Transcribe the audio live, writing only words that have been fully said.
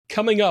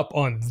Coming up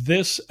on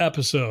this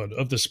episode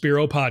of the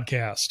Spiro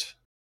Podcast.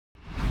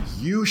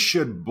 You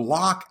should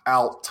block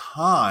out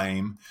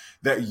time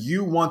that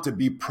you want to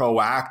be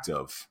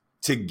proactive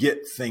to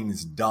get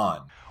things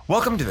done.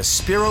 Welcome to the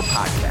Spiro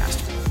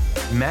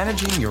Podcast,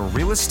 managing your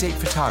real estate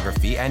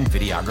photography and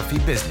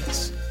videography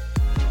business.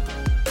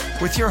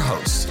 With your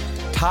hosts,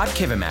 Todd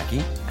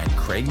Kivimaki and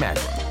Craig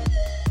Magrum.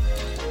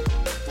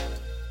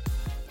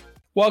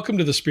 Welcome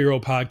to the Spiro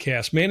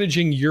Podcast,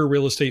 managing your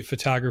real estate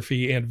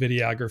photography and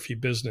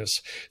videography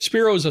business.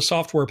 Spiro is a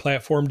software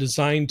platform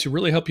designed to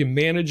really help you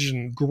manage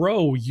and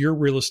grow your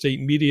real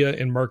estate media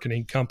and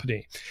marketing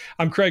company.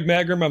 I'm Craig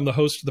Magrum. I'm the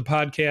host of the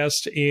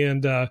podcast,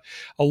 and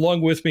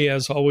along with me,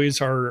 as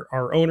always, our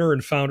owner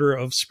and founder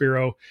of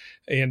Spiro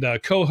and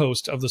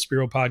co-host of the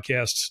Spiro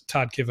Podcast,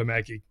 Todd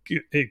Kivimaki.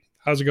 Hey,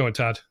 how's it going,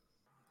 Todd?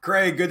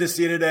 Craig, good to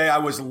see you today. I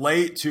was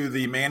late to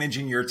the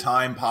Managing Your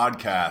Time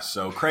podcast.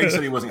 So Craig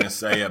said he wasn't going to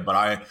say it, but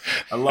I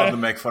love to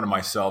make fun of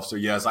myself. So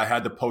yes, I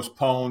had to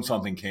postpone.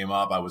 Something came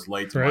up. I was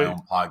late to my own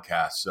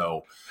podcast.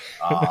 So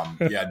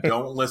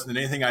don't listen to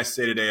anything I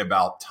say today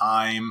about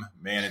time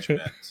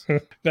management.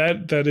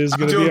 That is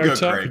going to be our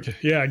topic. Craig.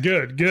 Yeah,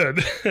 good.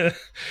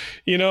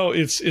 You know,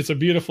 it's a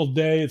beautiful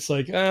day. It's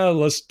like,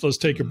 let's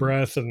take a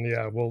breath and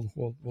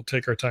we'll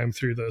take our time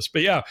through this.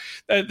 But yeah,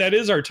 that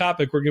is our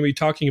topic. We're going to be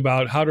talking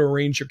about how to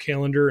arrange your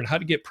calendar and how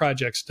to get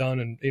projects done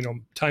and,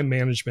 time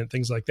management,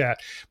 things like that.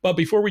 But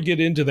before we get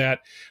into that,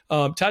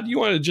 Todd, you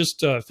want to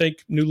just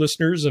thank new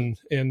listeners and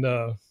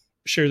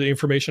share the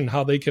information,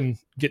 how they can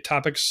get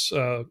topics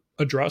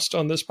addressed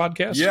on this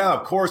podcast? Yeah,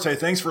 of course. Hey,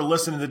 thanks for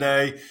listening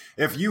today.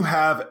 If you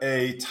have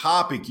a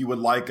topic you would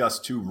like us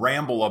to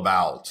ramble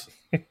about,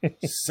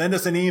 send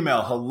us an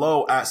email,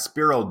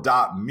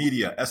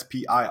 hello@spiro.media,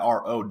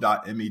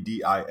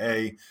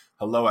 spiro.media,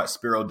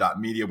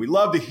 hello@spiro.media. We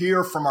love to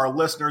hear from our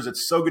listeners.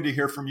 It's so good to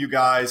hear from you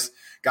guys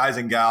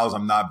and gals.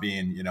 I'm not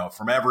being,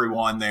 from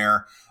everyone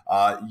there.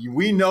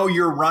 We know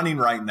you're running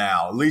right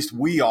now. At least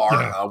we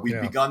are.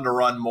 We've begun to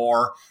run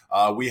more.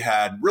 We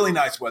had really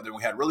nice weather, and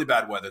we had really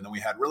bad weather. And then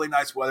we had really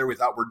nice weather. We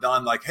thought we're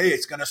done. Like, hey,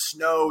 it's going to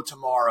snow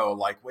tomorrow.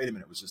 Like, wait a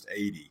minute, it was just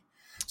 80.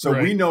 So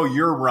we know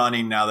you're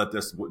running now that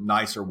this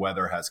nicer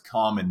weather has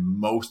come in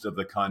most of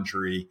the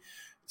country.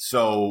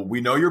 So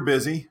we know you're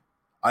busy.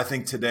 I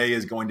think today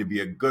is going to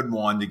be a good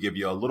one to give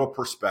you a little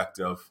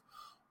perspective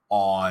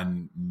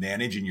on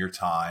managing your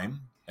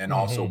time and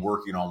also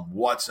working on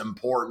what's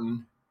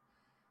important,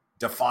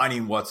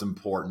 defining what's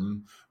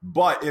important.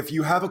 But if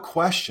you have a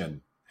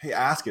question, hey,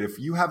 ask it. If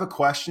you have a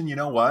question, you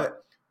know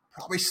what?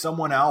 Probably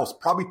someone else,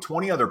 probably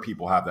 20 other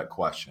people have that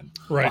question.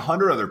 Right.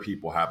 100 other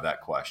people have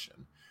that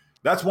question.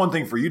 That's one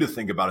thing for you to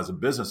think about as a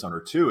business owner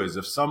too, is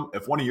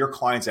if one of your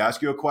clients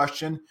asks you a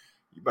question,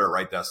 you better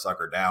write that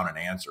sucker down and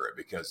answer it,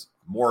 because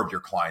more of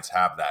your clients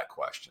have that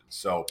question.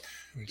 So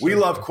we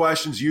love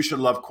questions. You should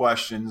love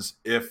questions.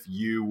 If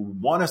you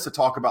want us to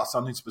talk about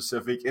something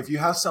specific, if you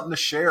have something to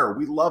share,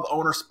 we love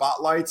owner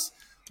spotlights.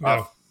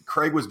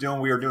 Craig we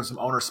were doing some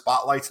owner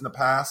spotlights in the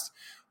past.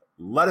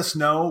 Let us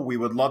know. We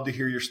would love to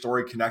hear your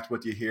story, connect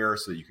with you here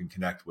so that you can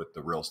connect with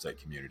the real estate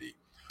community.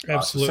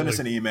 Absolutely. So send us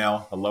an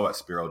email,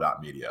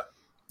 hello@spiro.media.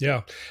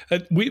 Yeah,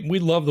 we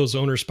love those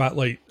owner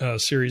spotlight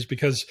series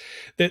because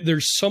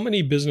there's so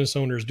many business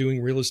owners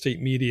doing real estate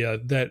media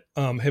that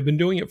have been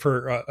doing it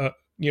for a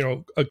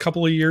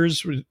couple of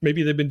years.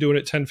 Maybe they've been doing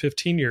it 10,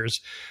 15 years,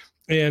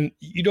 and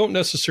you don't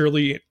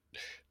necessarily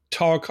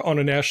talk on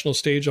a national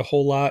stage a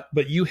whole lot,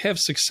 but you have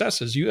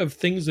successes. You have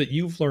things that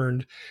you've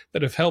learned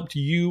that have helped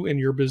you and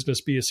your business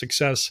be a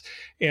success.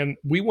 And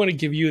we want to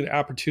give you an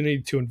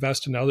opportunity to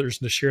invest in others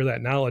and to share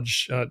that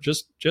knowledge,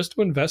 just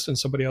to invest in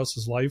somebody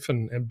else's life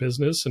and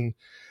business and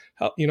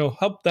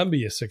help them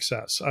be a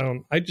success.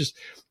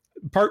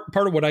 Part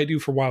of what I do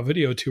for Wow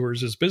Video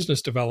Tours is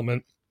business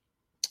development.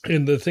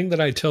 And the thing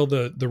that I tell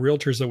the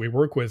realtors that we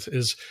work with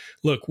is,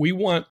 look, we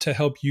want to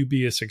help you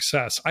be a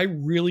success. I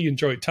really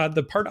enjoy it. Todd,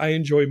 the part I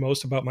enjoy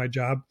most about my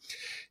job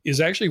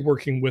is actually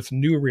working with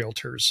new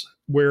realtors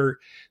where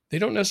they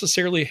don't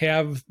necessarily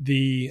have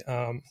the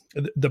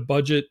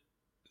budget,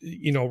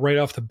 right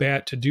off the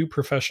bat to do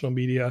professional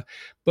media,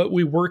 but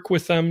we work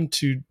with them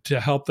to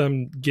help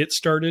them get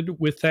started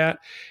with that.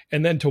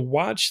 And then to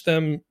watch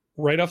them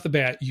right off the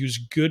bat use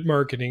good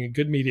marketing and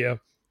good media.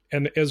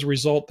 And as a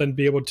result, then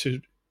be able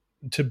to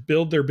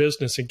build their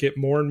business and get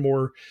more and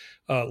more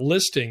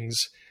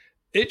listings,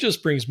 it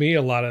just brings me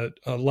a lot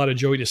of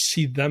joy to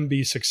see them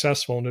be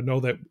successful and to know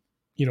that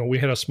we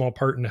had a small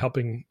part in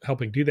helping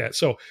do that.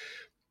 So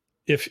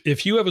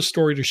if you have a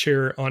story to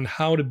share on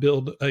how to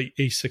build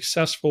a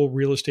successful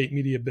real estate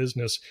media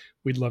business,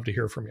 we'd love to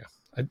hear from you.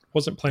 I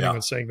wasn't planning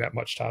on saying that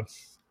much, Todd.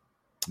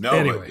 No,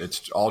 anyway, but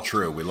it's all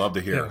true. We love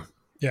to hear.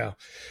 Yeah.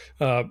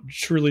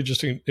 Truly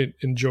just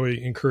enjoy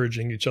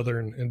encouraging each other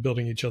and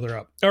building each other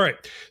up. All right.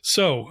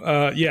 So,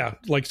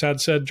 like Todd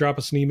said, drop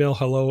us an email,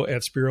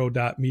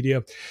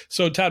 hello@spiro.media.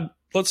 So Todd,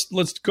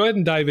 let's go ahead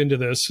and dive into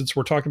this. Since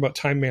we're talking about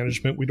time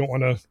management, we don't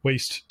want to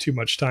waste too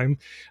much time.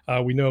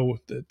 We know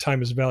that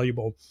time is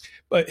valuable.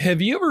 But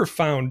have you ever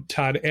found,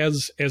 Todd,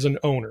 as an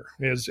owner,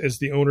 as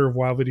the owner of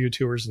Wild Video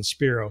Tours and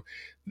Spiro,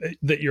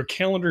 that your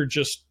calendar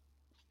just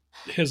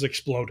has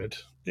exploded?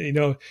 You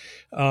know,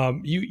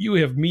 you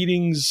have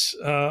meetings.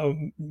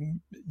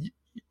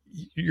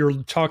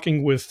 You're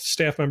talking with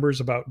staff members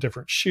about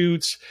different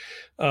shoots.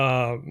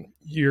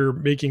 You're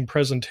making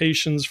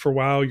presentations for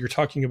WOW. You're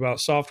talking about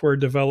software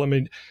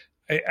development.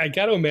 I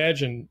got to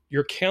imagine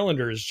your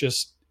calendar is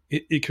just,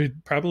 it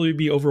could probably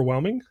be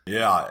overwhelming.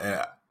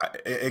 Yeah,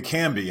 it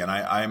can be. And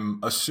I'm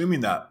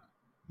assuming that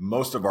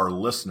most of our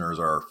listeners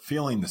are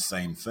feeling the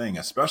same thing,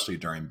 especially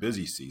during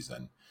busy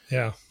season.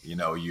 Yeah. You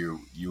know,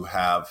 you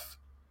have,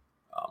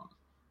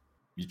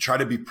 you try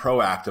to be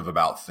proactive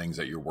about things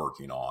that you're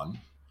working on,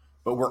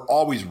 but we're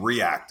always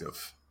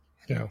reactive.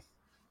 Yeah.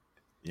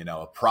 You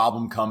know, a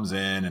problem comes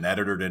in, an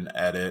editor didn't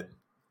edit,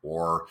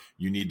 or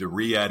you need to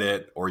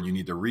re-edit, or you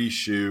need to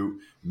reshoot,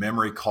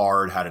 memory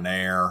card had an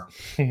error,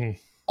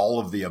 all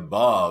of the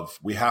above.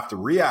 We have to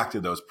react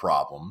to those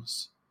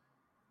problems.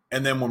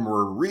 And then when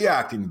we're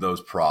reacting to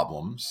those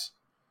problems,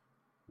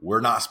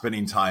 we're not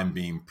spending time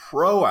being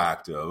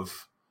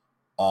proactive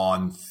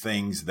on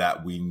things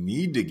that we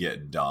need to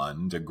get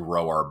done to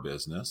grow our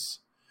business.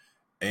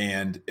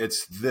 And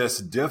it's this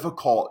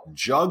difficult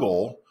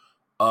juggle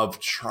of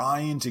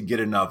trying to get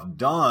enough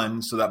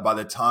done so that by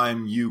the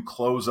time you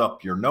close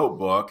up your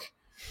notebook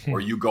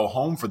or you go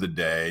home for the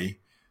day,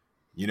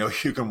 you know,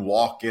 you can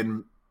walk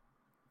in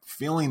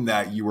feeling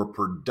that you were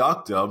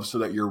productive so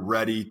that you're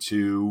ready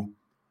to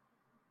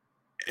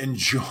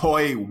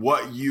enjoy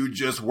what you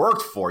just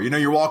worked for. You know,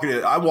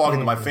 I walk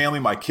into my family,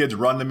 my kids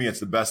run to me. It's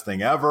the best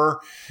thing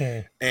ever.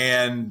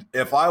 And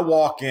if I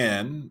walk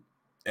in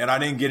and I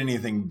didn't get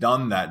anything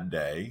done that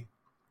day,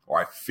 or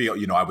I feel,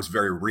 you know, I was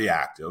very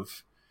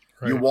reactive,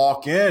 right. You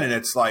walk in and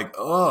it's like,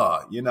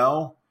 you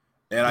know,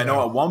 and I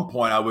know at one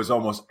point I was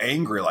almost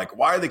angry, like,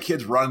 why are the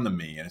kids running to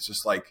me? And it's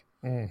just like,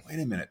 wait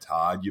a minute,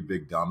 Todd, you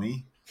big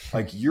dummy.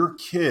 Like, your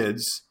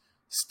kids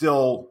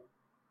still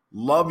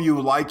love you,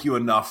 like you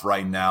enough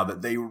right now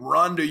that they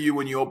run to you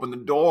when you open the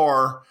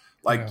door.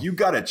 Like, you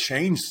got to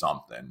change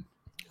something.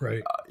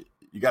 Right.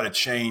 You got to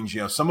change,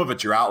 you know, some of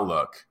it's your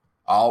outlook.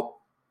 I'll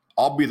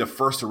be the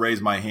first to raise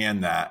my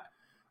hand that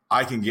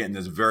I can get in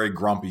this very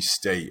grumpy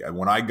state. And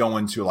when I go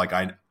into like,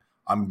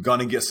 I'm going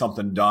to get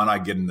something done, I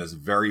get in this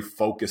very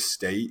focused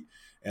state.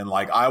 And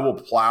like, I will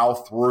plow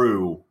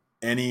through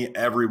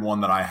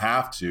everyone that I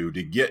have to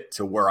get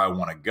to where I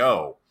want to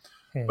go.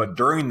 But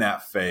during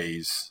that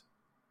phase,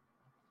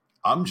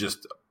 I'm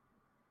just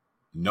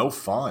no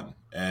fun.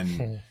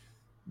 And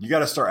you got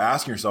to start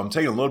asking yourself, I'm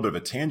taking a little bit of a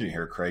tangent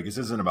here, Craig. This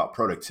isn't about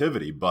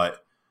productivity,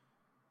 but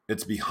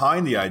it's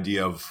behind the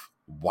idea of,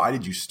 why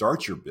did you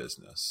start your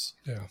business?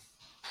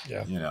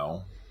 Yeah. You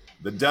know,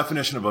 the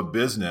definition of a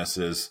business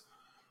is,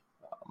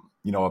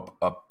 you know,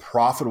 a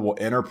profitable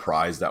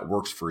enterprise that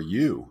works for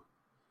you.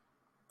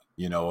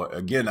 You know,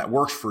 again, that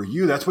works for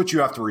you. That's what you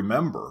have to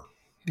remember.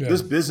 Yeah.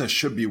 This business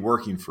should be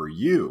working for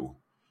you.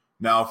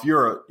 Now, if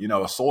you're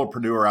a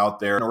solopreneur out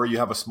there, or you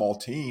have a small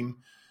team,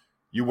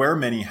 you wear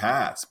many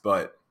hats,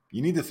 but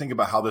you need to think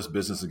about how this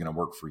business is going to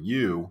work for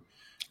you.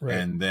 Right.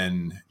 And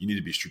then you need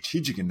to be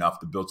strategic enough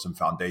to build some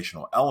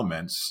foundational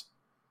elements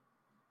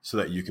so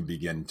that you can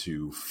begin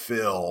to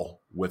fill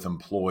with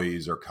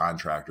employees or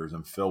contractors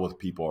and fill with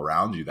people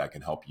around you that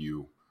can help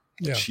you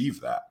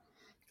achieve that.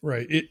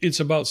 Right. It's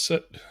about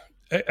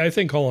I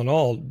think all in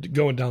all,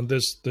 going down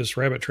this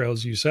rabbit trail,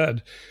 as you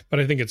said, but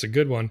I think it's a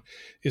good one,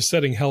 is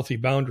setting healthy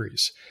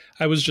boundaries.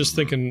 I was just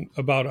thinking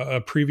about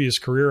a previous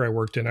career I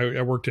worked in.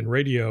 I worked in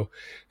radio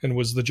and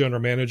was the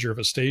general manager of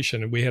a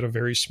station, and we had a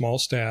very small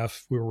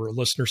staff. We were a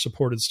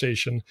listener-supported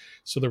station,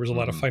 so there was a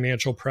lot of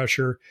financial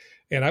pressure.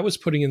 And I was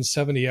putting in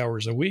 70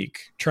 hours a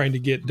week trying to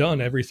get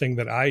done everything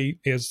that I,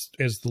 as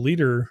the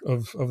leader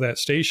of that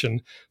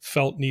station,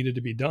 felt needed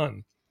to be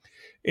done.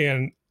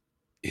 And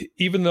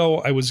even though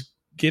I was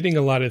getting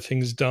a lot of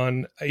things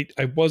done, I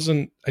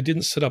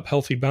didn't set up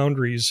healthy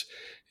boundaries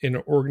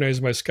and organize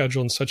my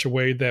schedule in such a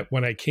way that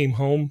when I came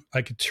home,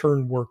 I could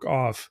turn work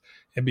off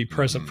and be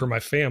present for my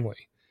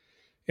family.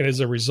 And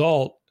as a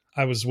result,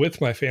 I was with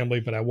my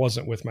family, but I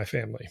wasn't with my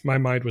family. My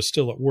mind was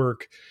still at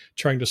work,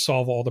 trying to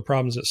solve all the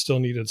problems that still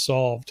needed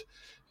solved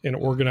and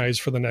organize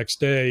for the next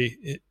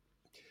day.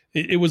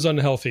 It was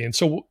unhealthy. And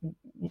so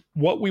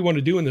what we want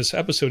to do in this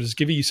episode is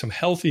give you some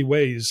healthy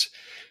ways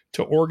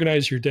to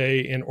organize your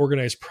day and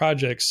organize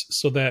projects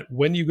so that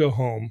when you go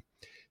home,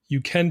 you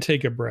can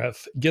take a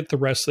breath, get the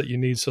rest that you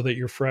need so that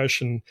you're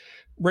fresh and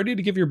ready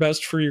to give your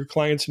best for your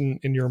clients and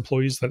your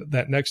employees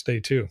that next day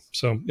too.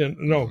 So,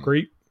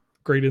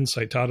 great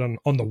insight, Todd,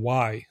 on the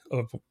why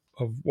of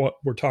what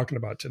we're talking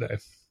about today.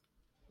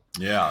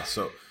 Yeah.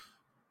 So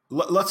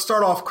let's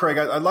start off, Craig.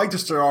 I'd like to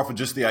start off with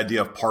just the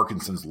idea of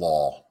Parkinson's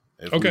law.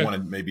 If we want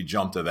to maybe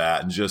jump to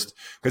that, and just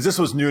because this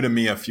was new to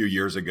me a few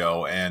years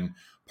ago, and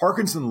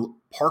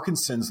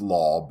Parkinson's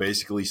law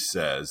basically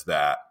says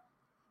that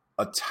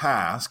a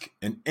task,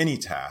 and any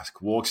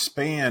task will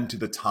expand to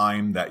the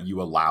time that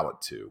you allow it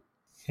to.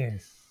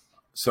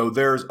 So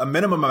there's a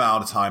minimum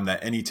amount of time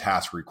that any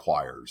task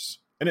requires,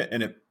 and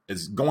it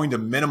is going to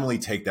minimally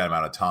take that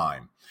amount of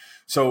time.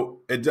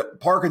 So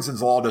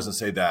Parkinson's law doesn't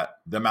say that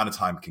the amount of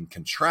time can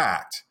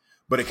contract,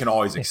 but it can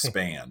always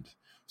expand.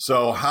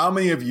 So how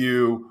many of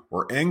you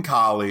were in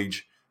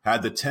college,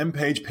 had the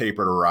 10-page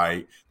paper to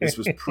write? This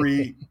was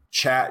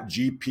pre-chat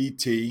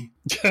GPT.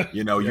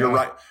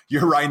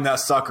 You're writing that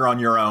sucker on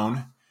your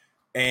own.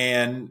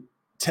 And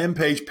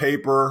 10-page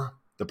paper,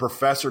 the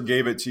professor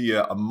gave it to you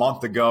a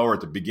month ago or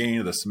at the beginning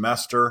of the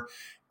semester,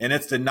 and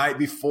it's the night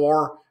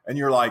before, and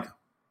you're like,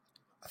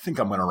 I think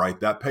I'm going to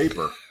write that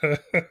paper.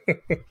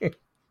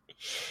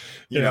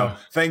 You know,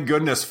 thank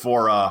goodness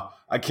for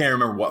I can't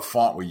remember what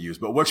font we used,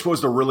 but which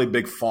was the really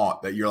big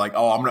font that you're like,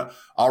 oh,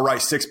 I'll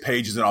write 6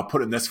 pages and I'll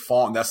put it in this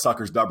font, and that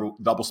sucker's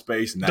double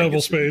space, and that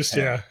double space,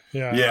 yeah.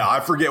 I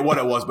forget what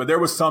it was, but there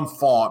was some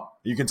font.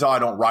 You can tell I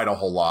don't write a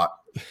whole lot,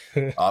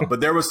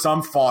 but there was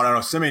some font. I don't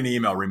know. Send me an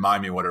email,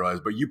 remind me what it was.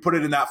 But you put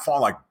it in that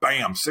font, like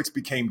bam, 6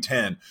 became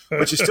 10,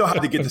 but you still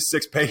had to get to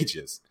 6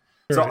 pages.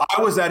 So right.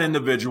 I was that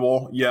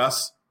individual.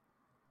 Yes,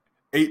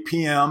 8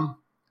 p.m.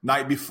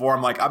 night before,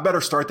 I'm like, I better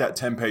start that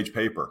 10-page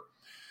paper.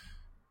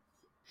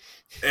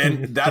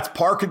 And that's a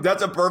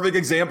perfect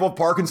example of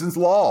Parkinson's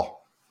law.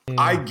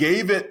 I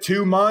gave it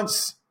 2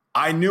 months.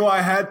 I knew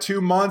I had 2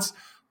 months.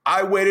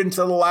 I waited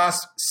until the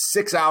last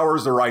 6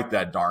 hours to write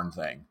that darn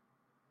thing.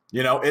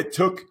 You know, it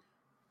took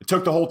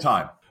the whole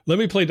time. Let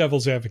me play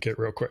devil's advocate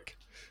real quick.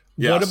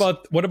 Yes.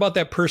 What about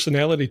that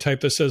personality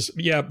type that says,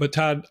 yeah, but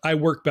Todd, I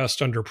work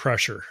best under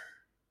pressure.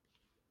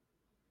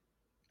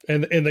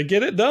 And they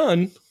get it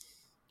done.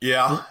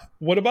 Yeah.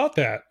 What about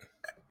that?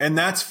 And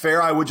that's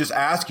fair. I would just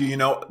ask you,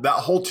 that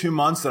whole 2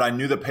 months that I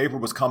knew the paper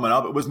was coming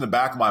up, it was in the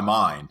back of my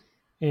mind.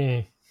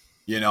 I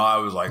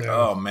was like,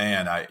 oh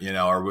man,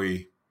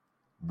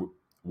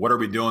 what are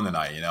we doing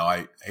tonight?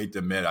 I hate to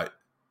admit, I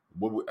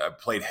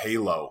played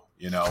Halo,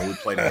 we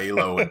played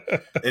Halo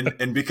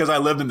and because I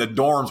lived in the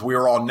dorms, we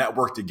were all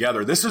networked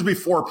together. This is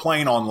before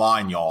playing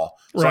online, y'all.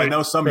 So right, I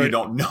know some of you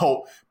don't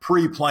know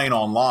pre-playing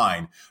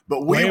online,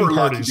 but we were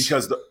lucky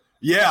because the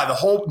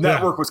whole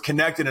network was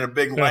connected in a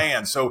big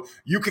LAN. So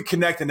you could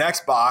connect an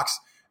Xbox,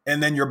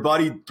 and then your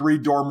buddy 3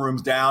 dorm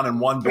rooms down and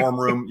 1 dorm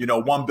room,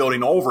 one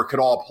building over could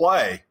all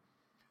play.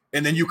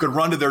 And then you could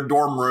run to their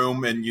dorm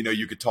room and,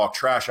 you could talk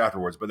trash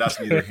afterwards, but that's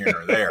neither here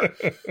nor there.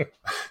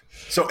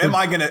 So am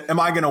I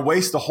going to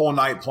waste the whole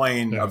night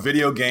playing a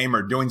video game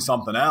or doing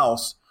something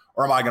else,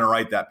 or am I going to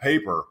write that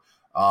paper?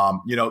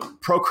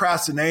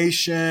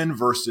 Procrastination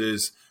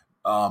versus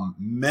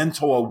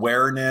mental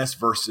awareness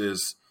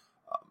versus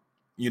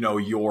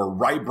your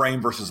right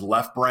brain versus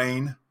left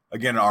brain.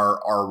 Again,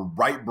 our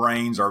right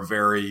brains are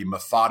very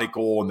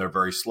methodical and they're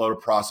very slow to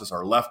process.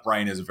 Our left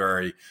brain is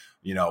very,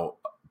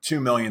 2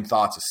 million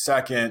thoughts a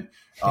second.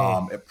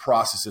 It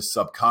processes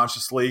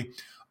subconsciously.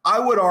 I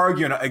would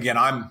argue, and again,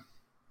 I'm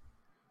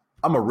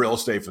a real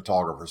estate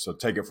photographer, so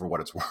take it for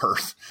what it's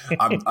worth.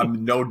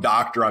 I'm no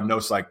doctor. I'm no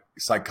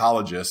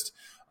psychologist.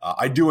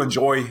 I do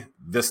enjoy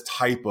this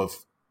type of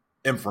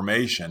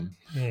information,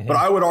 but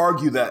I would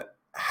argue that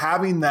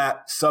having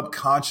that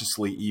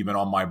subconsciously even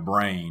on my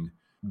brain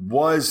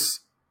was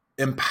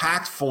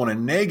impactful in a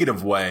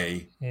negative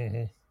way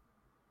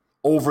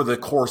over the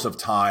course of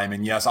time.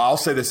 And yes, I'll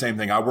say the same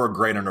thing. I work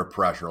great under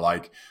pressure.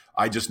 Like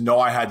I just know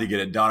I had to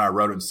get it done. I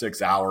wrote it in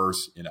 6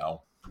 hours,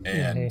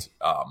 and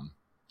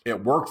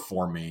it worked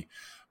for me.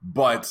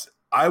 But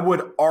I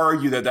would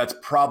argue that that's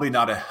probably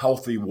not a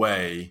healthy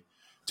way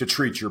to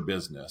treat your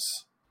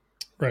business.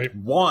 Right.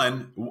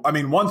 One,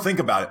 think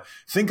about it.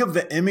 Think of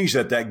the image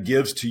that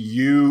gives to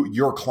you,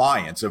 your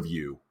clients of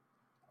you.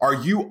 Are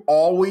you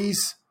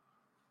always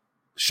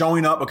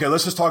showing up? Okay,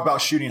 let's just talk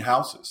about shooting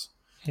houses.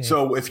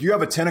 So if you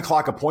have a 10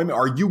 o'clock appointment,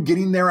 are you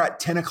getting there at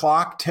 10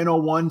 o'clock,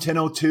 10:01,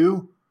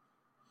 10:02?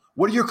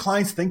 What do your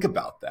clients think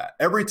about that?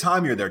 Every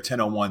time you're there,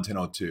 10:01,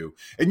 10:02.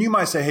 And you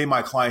might say, hey,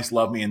 my clients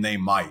love me, and they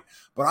might.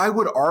 But I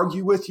would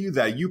argue with you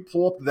that you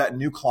pull up that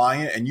new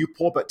client and you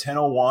pull up at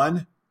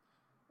 10:01,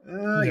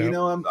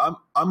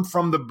 I'm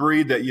from the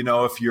breed that,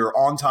 if you're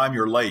on time,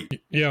 you're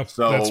late. Yeah,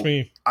 so that's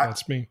me.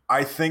 That's me.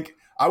 I think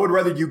I would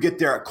rather you get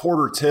there at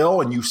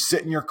 1:45 and you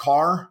sit in your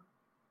car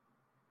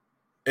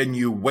and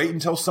you wait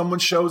until someone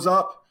shows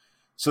up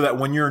so that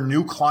when your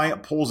new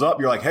client pulls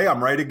up, you're like, hey,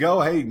 I'm ready to go.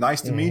 Hey, nice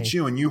to meet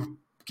you. And you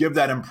give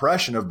that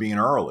impression of being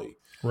early.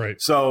 Right.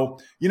 So,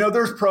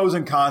 there's pros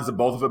and cons to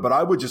both of it, but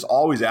I would just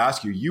always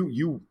ask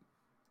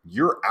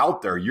you're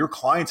out there. Your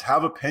clients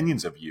have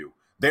opinions of you.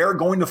 They are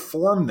going to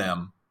form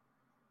them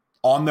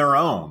on their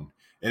own.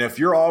 And if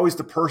you're always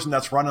the person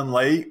that's running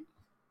late,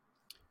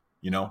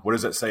 what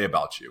does that say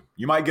about you?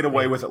 You might get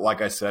away with it,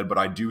 like I said, but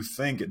I do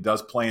think it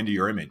does play into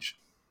your image.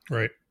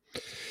 Right.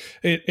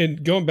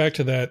 And going back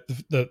to that,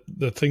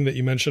 the thing that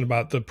you mentioned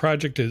about the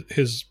project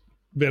has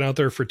been out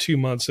there for 2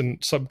 months and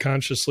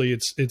subconsciously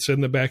it's in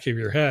the back of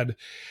your head.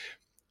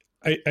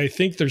 I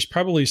think there's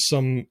probably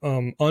some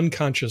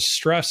unconscious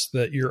stress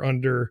that you're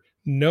under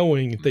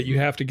knowing that you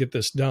have to get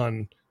this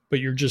done but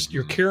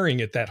you're carrying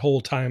it that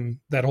whole time.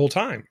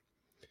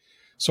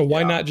 So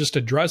why not just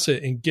address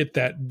it and get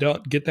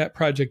that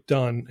project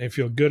done and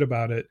feel good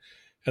about it,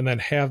 and then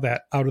have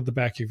that out of the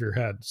back of your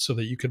head so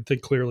that you can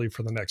think clearly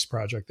for the next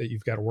project that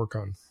you've got to work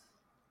on.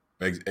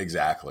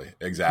 Exactly.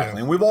 Yeah.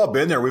 And we've all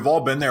been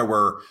there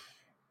where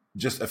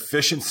just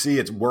efficiency,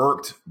 it's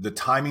worked. The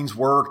timing's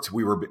worked.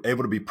 We were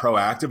able to be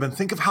proactive, and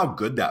think of how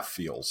good that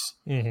feels.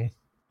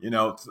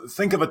 Mm-hmm.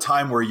 Think of a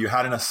time where you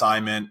had an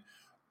assignment,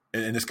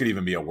 and this could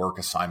even be a work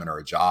assignment or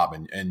a job,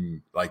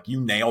 and like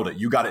you nailed it,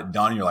 you got it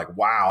done. And you're like,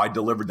 wow, I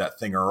delivered that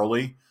thing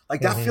early.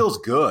 Like that feels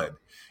good.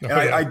 And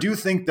I do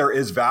think there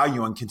is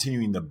value in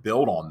continuing to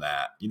build on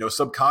that.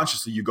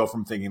 Subconsciously you go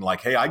from thinking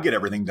like, hey, I get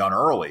everything done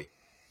early.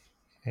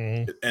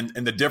 Mm-hmm.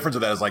 And the difference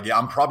of that is like, yeah,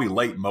 I'm probably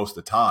late most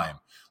of the time.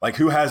 Like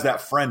who has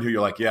that friend who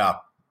you're like, yeah,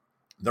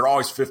 they're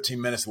always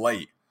 15 minutes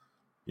late.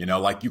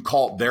 Like you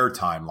call it their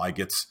time. Like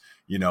it's,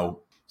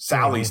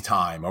 Sally's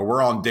time, or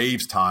we're on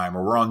Dave's time,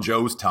 or we're on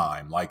Joe's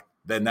time. Like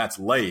then that's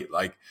late.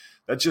 Like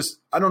that's just,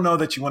 I don't know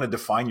that you want to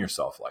define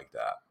yourself like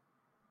that.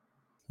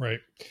 Right.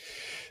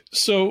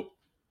 So,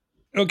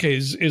 okay,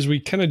 as we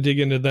kind of dig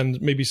into then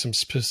maybe some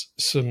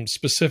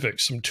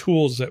specifics, some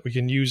tools that we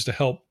can use to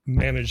help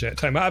manage that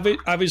time.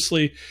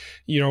 Obviously,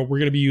 we're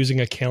going to be using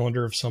a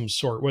calendar of some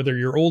sort, whether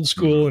you're old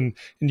school and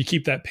you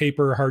keep that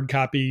paper hard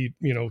copy,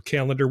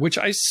 calendar, which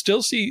I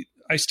still see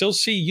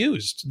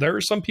used. There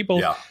are some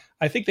people,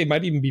 I think they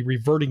might even be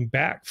reverting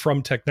back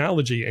from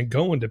technology and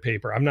going to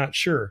paper. I'm not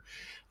sure.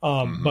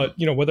 But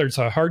whether it's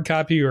a hard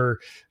copy or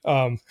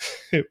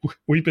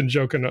we've been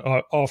joking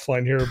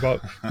offline here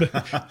about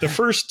the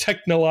first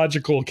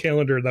technological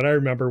calendar that I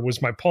remember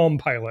was my Palm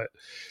Pilot.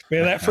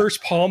 Man, that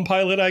first Palm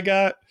Pilot I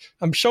got,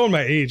 I'm showing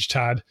my age,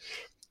 Todd.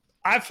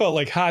 I felt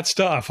like hot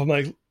stuff. I'm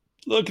like,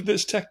 look at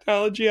this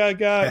technology I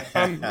got.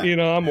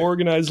 I'm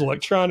organized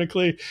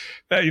electronically.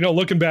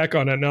 Looking back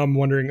on it now, I'm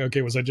wondering,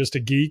 okay, was I just a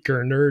geek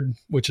or a nerd?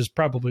 Which is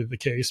probably the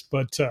case.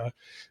 But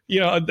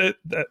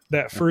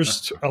that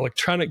first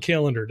electronic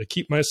calendar to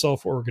keep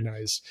myself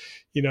organized.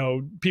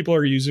 People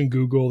are using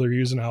Google, they're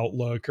using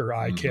Outlook or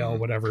iCal,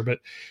 whatever.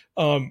 But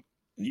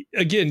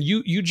again,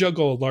 you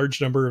juggle a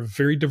large number of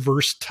very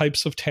diverse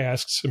types of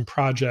tasks and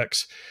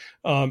projects.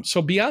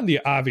 So beyond the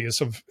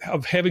obvious of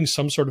having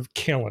some sort of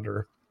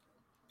calendar,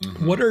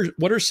 what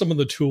are some of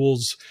the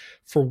tools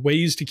for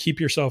ways to keep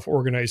yourself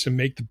organized and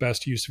make the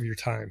best use of your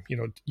time?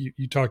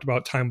 You talked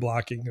about time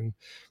blocking and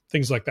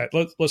things like that.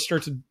 Let's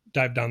start to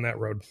dive down that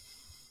road.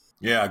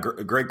 Yeah,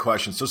 great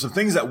question. So some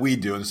things that we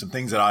do and some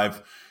things that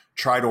I've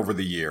tried over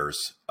the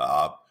years.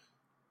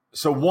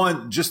 So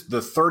one, just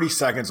the 30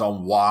 seconds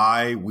on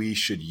why we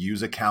should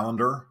use a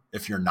calendar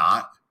if you're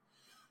not,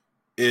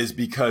 is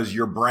because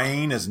your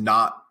brain is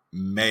not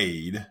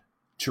made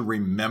to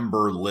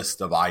remember list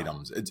of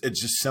items. It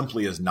just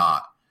simply is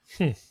not.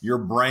 Your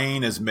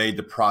brain is made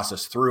to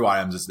process through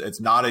items.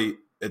 It's not a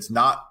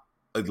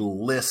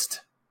list.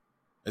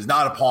 It's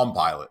not a Palm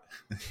Pilot.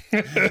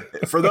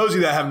 For those of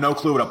you that have no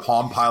clue what a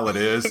Palm Pilot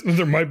is,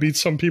 there might be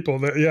some people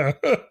that,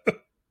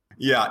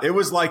 yeah, it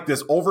was like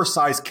this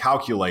oversized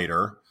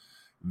calculator.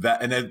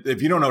 And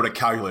if you don't know what a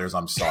calculator is,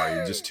 I'm sorry,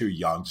 you're just too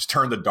young. Just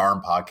turn the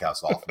darn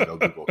podcast off and go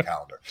Google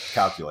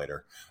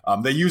calculator.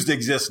 They used to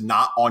exist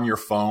not on your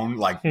phone.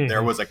 Like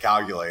there was a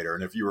calculator,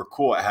 and if you were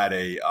cool, it had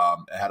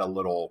a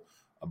little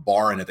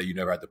bar in it that you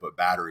never had to put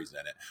batteries in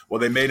it. Well,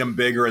 they made them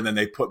bigger, and then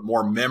they put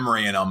more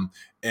memory in them,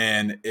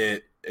 and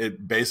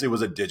it basically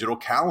was a digital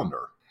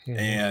calendar.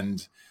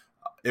 And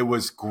it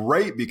was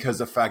great because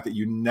the fact that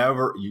you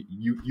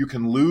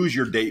can lose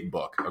your date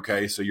book.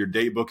 Okay. So your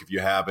date book, if you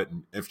have it,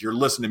 and if you're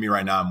listening to me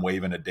right now, I'm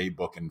waving a date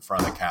book in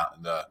front of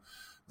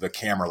the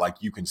camera, like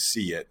you can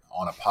see it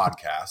on a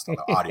podcast, on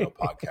an audio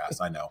podcast.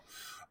 I know.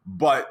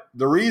 But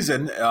the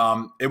reason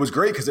it was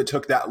great because it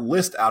took that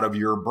list out of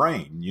your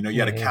brain. You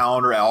had a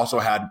calendar. I also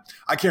had,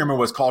 I can't remember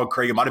what it's called,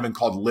 Craig. It might've been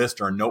called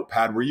List or a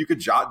notepad where you could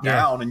jot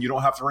down and you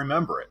don't have to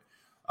remember it.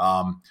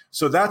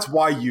 So that's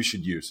why you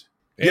should use.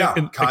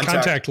 And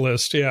contact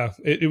list. Yeah.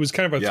 It was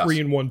kind of a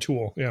 3-in-1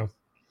 tool. Yeah.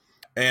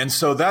 And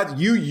so that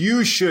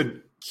you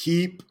should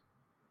keep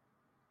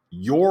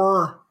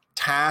your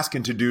task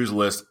and to-do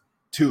list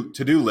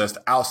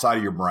outside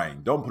of your brain.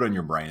 Don't put it in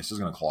your brain. It's just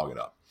going to clog it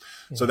up.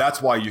 So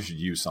that's why you should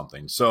use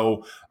something.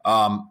 So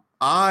some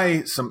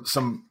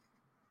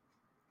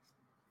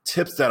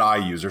tips that I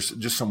use, or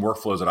just some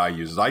workflows that I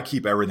use, is I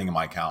keep everything in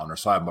my calendar.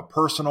 So I have a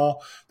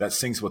personal that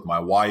syncs with my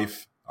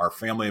wife. Our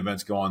family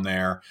events go on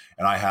there,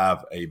 and I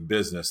have a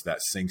business that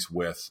syncs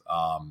with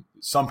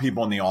some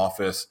people in the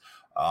office.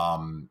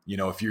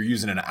 If you're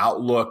using an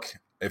Outlook,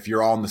 if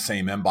you're all in the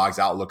same inbox,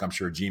 Outlook, I'm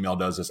sure Gmail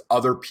does this.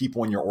 Other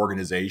people in your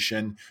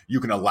organization, you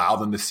can allow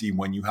them to see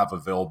when you have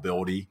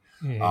availability.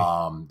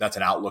 That's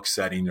an Outlook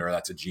setting, or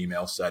that's a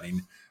Gmail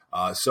setting.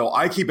 So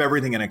I keep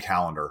everything in a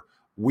calendar.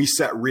 We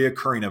set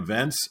reoccurring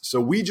events. So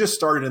we just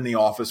started in the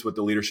office with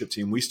the leadership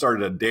team. We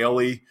started a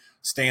daily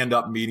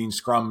stand-up meeting,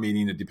 scrum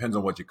meeting. It depends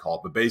on what you call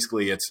it. But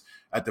basically, it's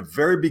at the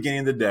very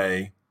beginning of the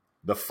day,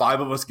 the 5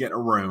 of us get in a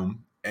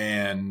room,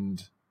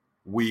 and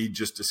we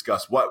just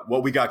discuss what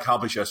we got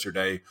accomplished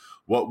yesterday,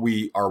 what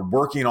we are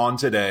working on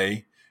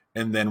today,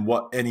 and then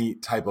what any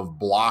type of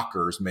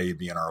blockers may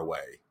be in our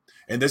way.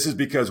 And this is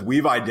because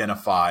we've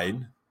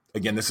identified,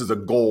 again, this is a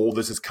goal.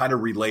 This is kind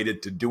of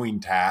related to doing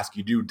tasks.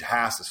 You do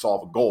tasks to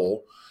solve a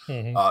goal.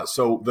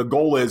 So the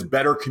goal is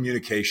better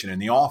communication in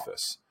the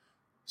office.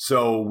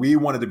 So we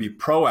wanted to be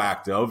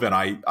proactive,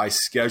 and I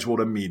scheduled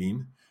a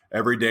meeting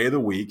every day of the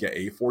week at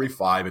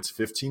 8:45. It's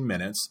 15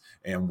 minutes,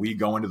 and we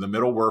go into the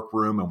middle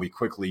workroom and we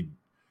quickly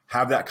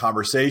have that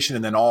conversation,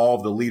 and then all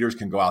of the leaders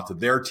can go out to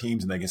their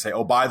teams and they can say,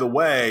 oh, by the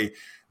way,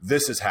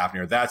 this is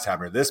happening or that's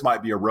happening. This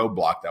might be a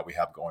roadblock that we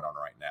have going on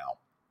right now.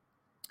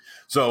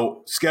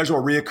 So schedule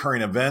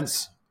reoccurring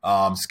events,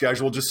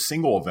 schedule just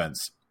single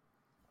events.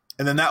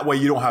 And then that way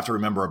you don't have to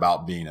remember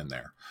about being in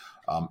there.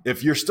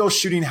 If you're still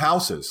shooting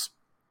houses,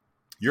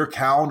 your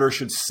calendar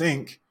should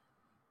sync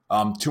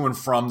to and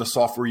from the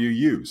software you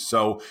use.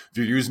 So if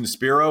you're using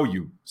Spiro,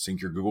 you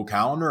sync your Google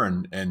Calendar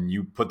and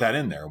you put that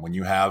in there. When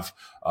you have,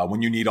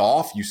 when you need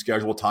off, you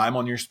schedule time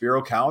on your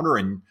Spiro calendar,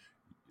 and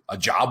a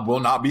job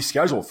will not be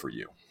scheduled for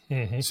you.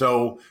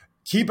 So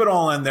keep it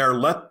all in there.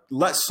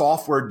 Let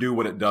software do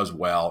what it does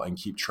well and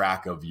keep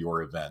track of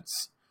your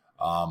events.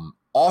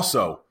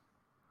 Also,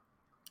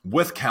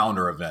 with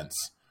calendar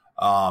events,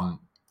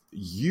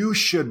 you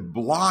should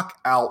block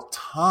out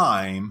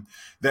time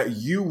that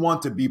you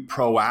want to be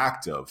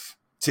proactive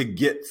to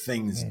get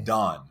things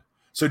done.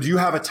 So do you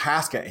have a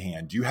task at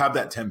hand? Do you have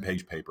that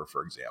 10-page paper,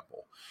 for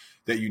example,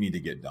 that you need to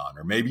get done?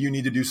 Or maybe you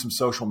need to do some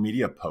social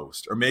media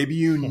posts, or maybe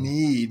you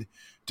need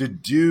to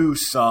do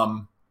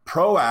some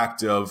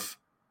proactive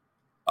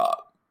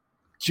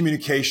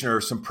communication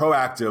or some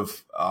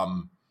proactive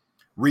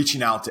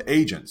reaching out to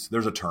agents.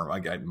 There's a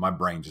term. My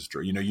brain just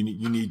drew. You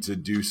need to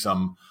do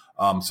some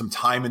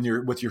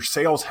time with your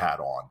sales hat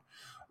on.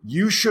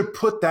 You should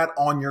put that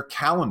on your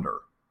calendar.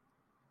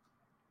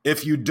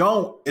 If you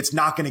don't, it's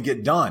not going to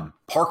get done.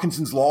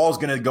 Parkinson's law is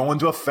going to go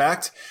into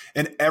effect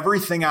and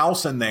everything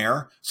else in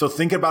there. So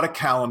think about a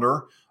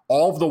calendar,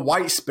 all of the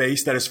white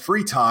space that is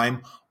free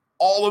time,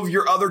 all of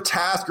your other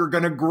tasks are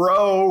going to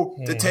grow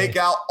to take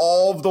out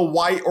all of the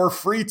white or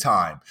free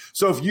time.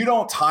 So if you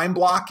don't time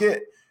block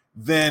it,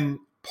 then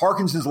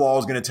Parkinson's law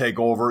is going to take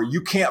over.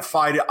 You can't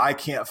fight it. I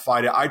can't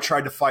fight it. I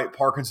tried to fight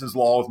Parkinson's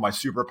law with my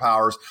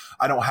superpowers.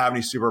 I don't have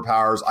any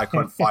superpowers. I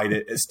couldn't fight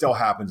it. It still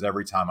happens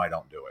every time I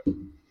don't do it.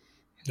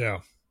 Yeah.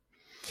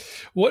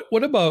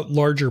 What about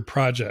larger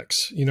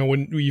projects?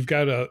 When you've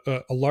got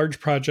a large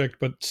project,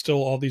 but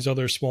still all these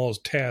other small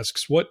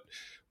tasks,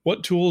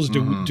 what tools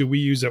do we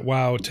use at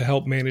WOW to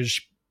help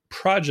manage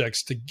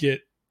projects to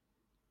get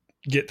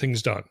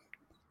things done?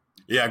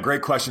 Yeah,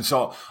 great question.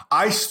 So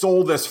I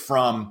stole this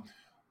from,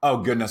 oh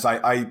goodness,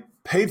 I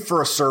paid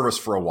for a service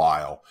for a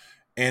while,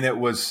 and it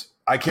was,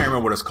 I can't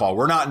remember what it's called.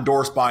 We're not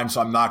endorsed by them,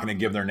 so I'm not going to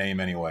give their name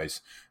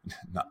anyways.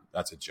 No,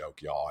 that's a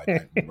joke, y'all.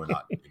 We're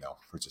not,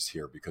 we're just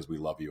here because we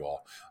love you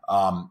all.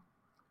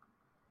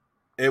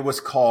 It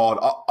was called,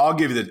 I'll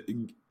give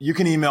you you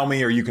can email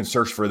me or you can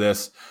search for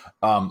this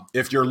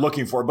if you're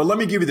looking for it, but let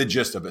me give you the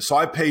gist of it. So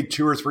I paid $200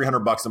 or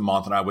 $300 a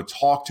month, and I would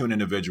talk to an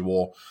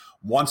individual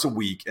once a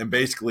week. And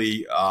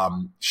basically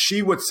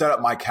she would set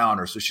up my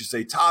calendar. So she'd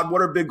say, Todd,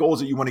 what are big goals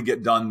that you want to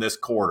get done this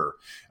quarter?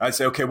 And I'd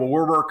say, okay, well,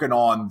 we're working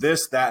on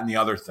this, that, and the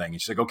other thing.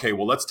 And she's like, okay,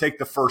 well, let's take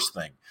the first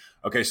thing.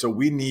 Okay, so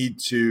we need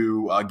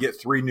to get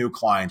 3 new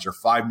clients or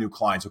 5 new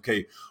clients.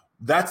 Okay,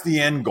 that's the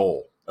end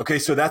goal. Okay,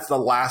 so that's the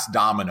last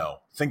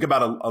domino. Think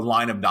about a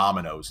line of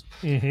dominoes.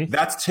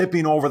 That's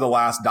tipping over the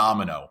last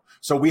domino.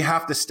 So we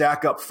have to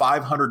stack up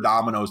 500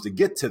 dominoes to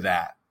get to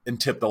that and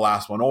tip the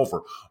last one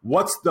over.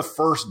 What's the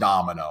first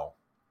domino?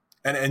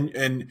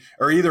 And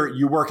or either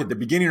you work at the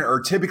beginning,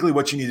 or typically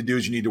what you need to do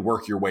is you need to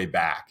work your way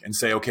back and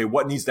say, okay,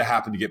 what needs to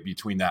happen to get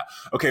between that?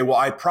 Okay, well,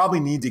 I probably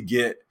need to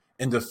get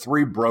into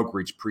 3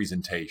 brokerage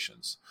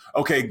presentations.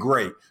 Okay,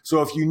 great.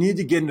 So if you need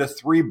to get into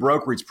 3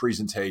 brokerage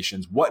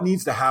presentations, what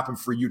needs to happen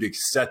for you to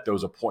set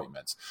those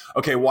appointments?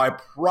 Okay, well, I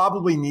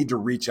probably need to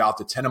reach out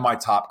to 10 of my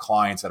top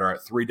clients that are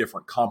at 3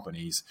 different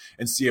companies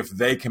and see if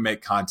they can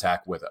make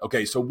contact with it.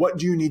 Okay, so what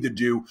do you need to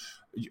do?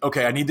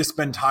 Okay, I need to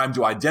spend time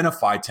to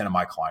identify 10 of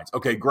my clients.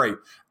 Okay, great.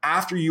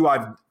 After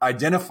I've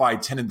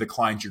identified 10 of the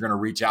clients you're going to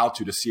reach out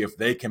to see if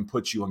they can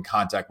put you in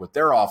contact with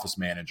their office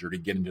manager to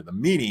get into the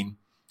meeting,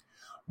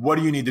 what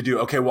do you need to do?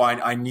 Okay, well,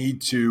 I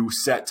need to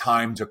set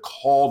time to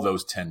call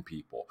those 10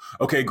 people.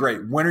 Okay,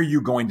 great. When are you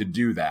going to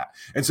do that?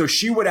 And so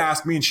she would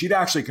ask me, and she'd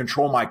actually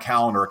control my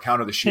calendar, a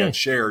calendar that she had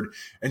shared.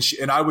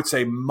 And I would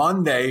say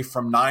Monday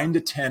from 9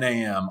 to 10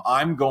 a.m.,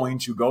 I'm going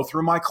to go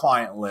through my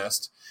client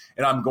list,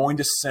 and I'm going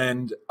to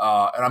and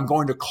I'm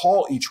going to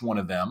call each one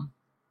of them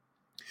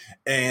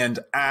and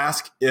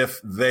ask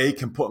if they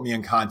can put me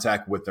in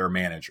contact with their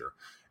manager.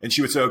 And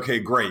she would say, okay,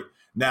 great.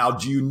 Now,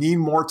 do you need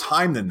more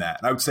time than that?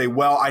 And I would say,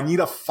 well, I need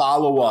a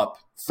follow-up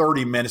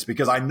 30 minutes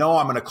because I know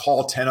I'm going to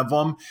call 10 of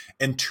them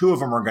and 2 of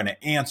them are going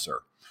to answer.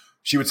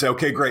 She would say,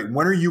 okay, great.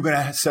 When are you going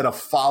to set a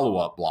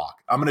follow-up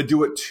block? I'm going to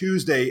do it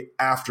Tuesday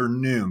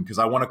afternoon because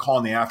I want to call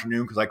in the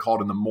afternoon because I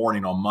called in the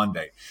morning on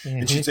Monday.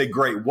 And she'd say,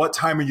 great. What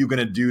time are you going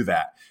to do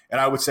that? And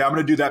I would say, I'm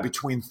going to do that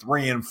between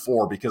 3 and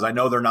 4 because I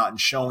know they're not in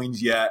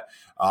showings yet.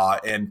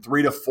 And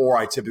 3 to 4,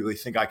 I typically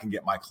think I can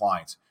get my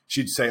clients.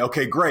 She'd say,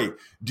 okay, great.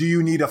 Do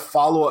you need a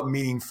follow-up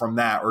meeting from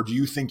that? Or do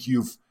you think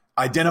you've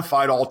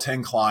identified all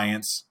 10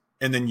 clients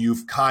and then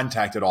you've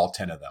contacted all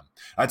 10 of them?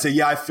 I'd say,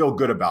 yeah, I feel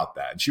good about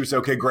that. And she would say,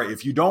 okay, great.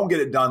 If you don't get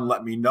it done,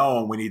 let me know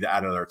and we need to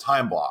add another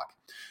time block.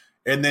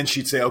 And then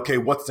she'd say, okay,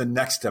 what's the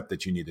next step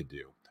that you need to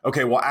do?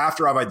 Okay, well,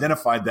 after I've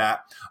identified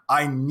that,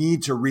 I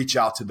need to reach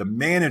out to the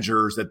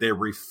managers that they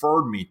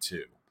referred me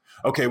to.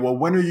 Okay, well,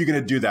 when are you going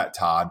to do that,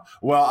 Todd?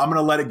 Well, I'm going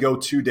to let it go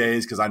 2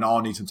 days because I know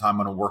I'll need some time.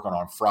 I'm going to work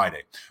on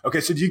Friday. Okay,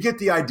 so do you get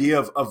the idea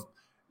of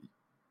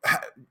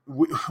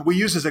we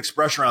use this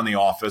expression around the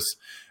office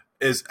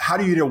is how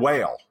do you eat a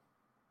whale?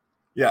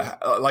 Yeah,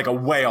 like a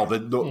whale,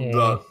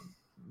 the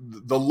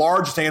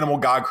largest animal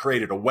God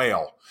created, a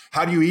whale.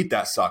 How do you eat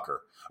that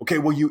sucker? Okay,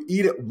 well, you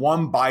eat it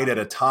one bite at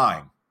a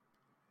time.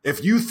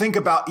 If you think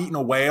about eating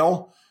a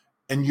whale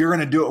and you're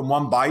going to do it in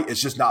one bite,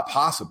 it's just not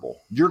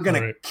possible. You're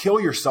going to kill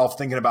yourself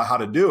thinking about how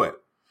to do it.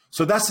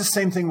 So that's the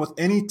same thing with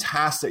any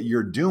task that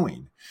you're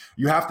doing.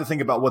 You have to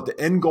think about what the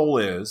end goal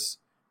is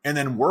and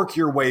then work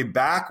your way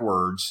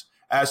backwards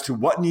as to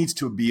what needs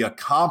to be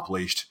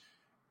accomplished.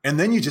 And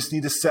then you just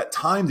need to set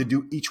time to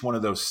do each one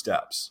of those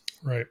steps.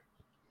 Right.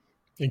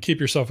 And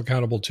keep yourself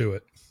accountable to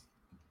it.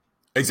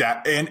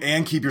 Exactly.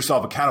 And keep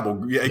yourself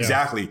accountable. Yeah,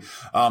 exactly.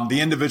 The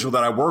individual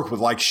that I worked with,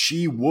 like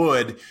she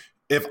would,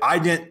 if I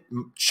didn't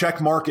check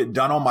mark it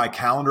done on my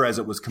calendar as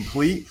it was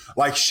complete,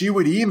 like she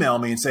would email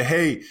me and say,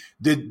 hey,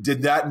 did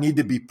that need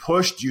to be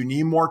pushed? Do you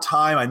need more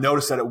time? I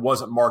noticed that it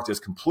wasn't marked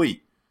as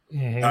complete.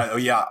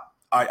 I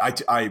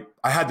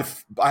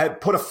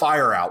had put a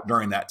fire out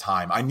during that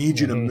time. I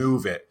need you to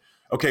move it.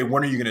 Okay,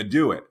 when are you going to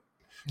do it?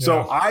 Yeah.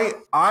 So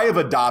I have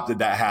adopted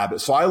that habit.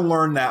 So I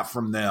learned that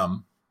from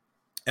them.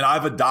 And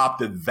I've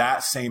adopted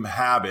that same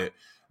habit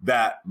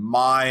that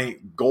my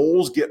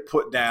goals get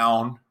put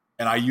down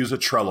and I use a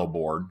Trello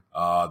board.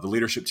 The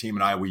leadership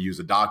team and we use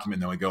a document,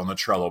 and then we go on the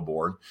Trello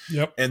board.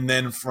 Yep. And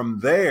then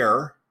from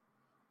there,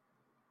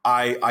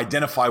 I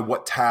identify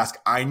what task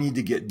I need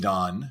to get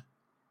done,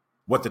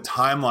 what the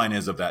timeline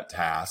is of that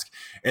task.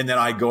 And then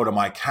I go to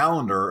my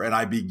calendar and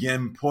I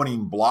begin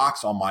putting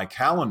blocks on my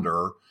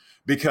calendar,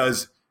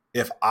 because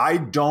if I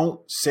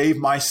don't save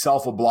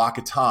myself a block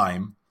of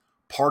time,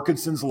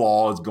 Parkinson's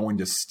law is going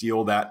to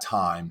steal that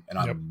time and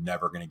I'm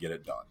never going to get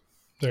it done.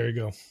 There you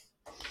go.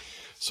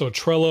 So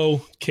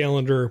Trello,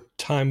 calendar,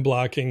 time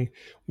blocking,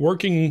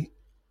 working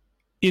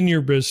in your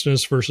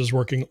business versus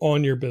working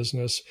on your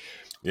business.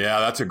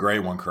 Yeah, that's a great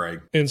one, Craig.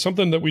 And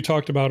something that we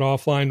talked about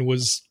offline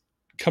was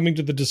coming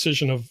to the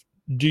decision of,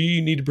 do you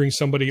need to bring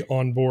somebody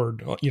on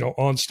board,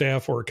 on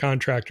staff or a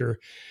contractor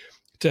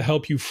to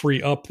help you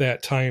free up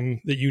that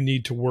time that you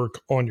need to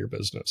work on your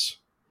business?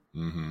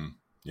 Mm-hmm.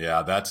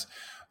 Yeah,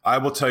 I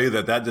will tell you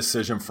that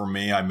decision for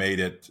me, I made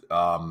it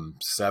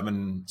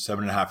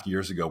 7.5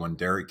 years ago when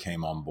Derek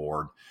came on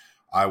board.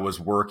 I was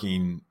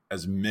working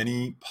as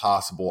many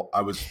possible.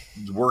 I was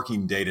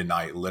working day to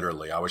night,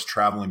 literally. I was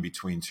traveling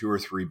between 2 or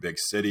 3 big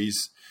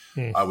cities.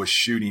 I was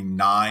shooting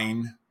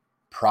 9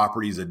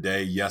 properties a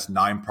day. Yes,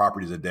 9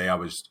 properties a day. I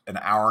was an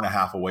hour and a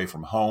half away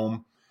from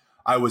home.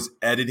 I was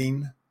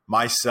editing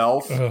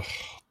myself. Ugh.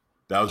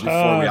 That was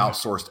before we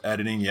outsourced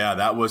editing. Yeah,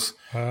 that was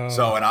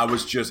so. And I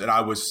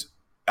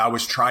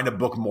was trying to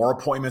book more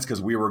appointments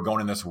because we were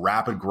going in this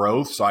rapid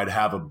growth. So I'd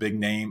have a big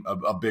name,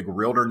 a big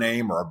realtor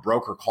name or a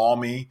broker call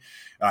me,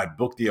 and I'd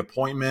book the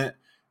appointment.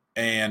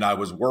 And I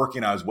was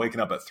working. I was waking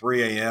up at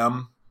 3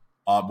 a.m.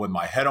 With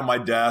my head on my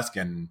desk,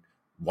 and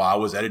while I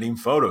was editing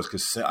photos,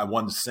 because I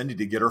wanted Cindy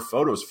to get her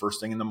photos first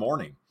thing in the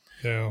morning.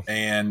 Yeah.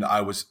 And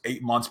I was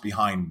 8 months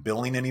behind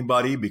billing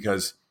anybody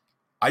because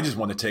I just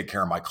wanted to take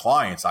care of my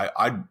clients.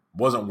 I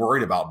wasn't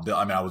worried about.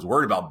 I was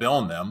worried about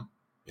billing them.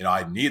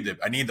 I need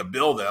to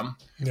bill them,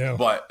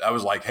 but I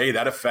was like, hey,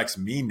 that affects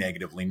me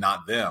negatively,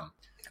 not them.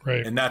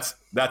 Right. And that's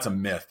a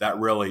myth.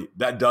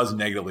 That does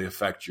negatively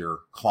affect your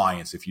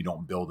clients if you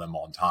don't bill them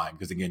on time.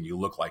 Because again, you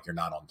look like you're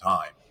not on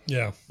time.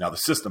 Yeah. Now the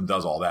system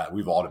does all that.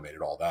 We've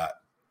automated all that.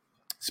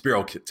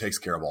 Spiro takes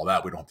care of all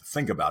that. We don't have to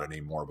think about it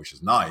anymore, which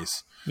is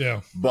nice.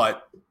 Yeah.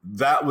 But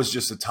that was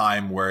just a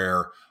time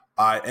where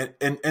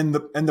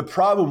the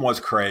problem was,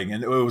 Craig,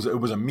 and it was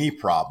a me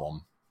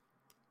problem,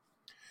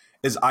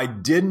 is I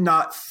did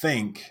not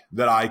think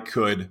that I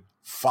could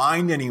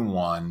find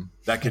anyone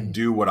that could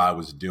do what I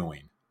was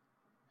doing.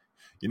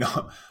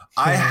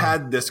 I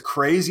had this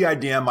crazy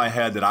idea in my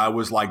head that I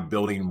was like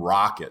building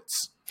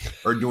rockets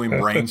or doing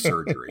brain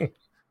surgery.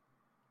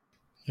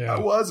 Yeah. I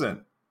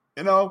wasn't.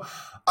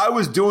 I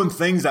was doing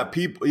things that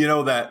people,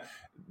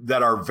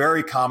 that are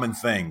very common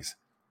things.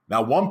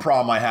 Now, one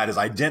problem I had is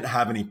I didn't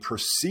have any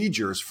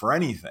procedures for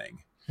anything.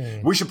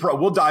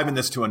 We'll dive in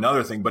this to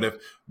another thing, but if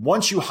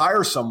once you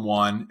hire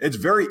someone, it's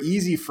very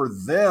easy for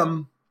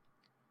them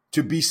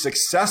to be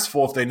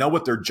successful, if they know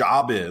what their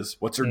job is,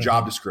 what's their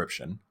job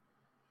description,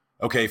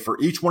 okay, for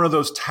each one of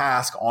those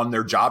tasks on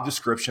their job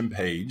description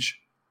page,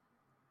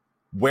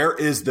 where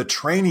is the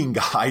training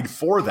guide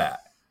for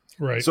that?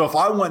 Right. So if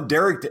I want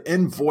Derek to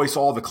invoice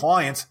all the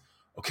clients,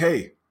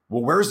 okay,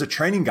 well, where's the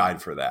training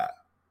guide for that?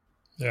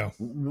 Yeah.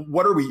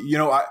 What are we,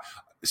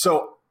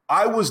 so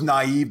I was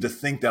naive to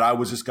think that I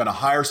was just going to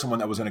hire someone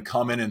that was going to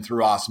come in and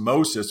through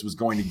osmosis was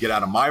going to get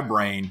out of my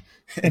brain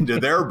into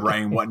their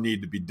brain what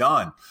needed to be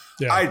done.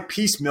 Yeah. I had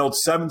piecemealed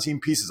 17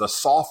 pieces of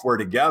software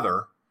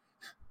together,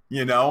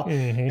 and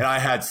I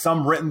had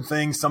some written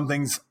things, some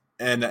things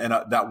and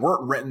that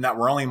weren't written that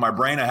were only in my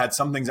brain. I had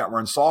some things that were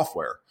in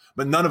software,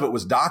 but none of it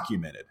was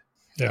documented.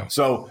 Yeah.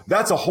 So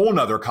that's a whole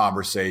nother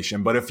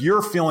conversation. But if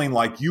you're feeling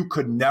like you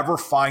could never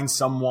find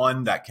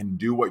someone that can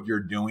do what you're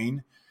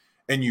doing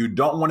and you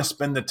don't want to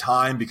spend the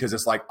time because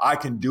it's like, I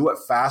can do it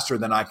faster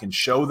than I can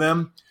show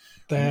them,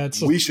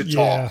 we should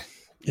talk.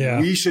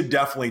 Yeah. We should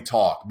definitely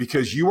talk,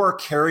 because you are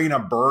carrying a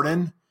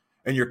burden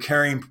and you're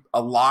carrying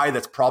a lie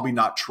that's probably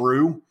not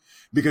true,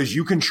 because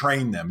you can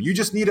train them. You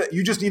just need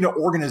an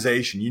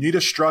organization. You need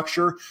a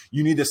structure.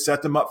 You need to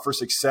set them up for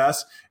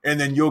success. And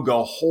then you'll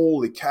go,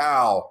 holy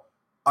cow,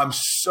 I'm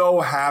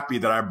so happy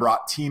that I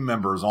brought team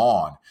members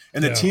on.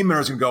 And the team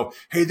members can go,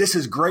 hey, this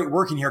is great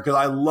working here because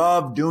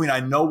I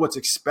know what's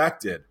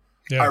expected.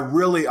 Yeah.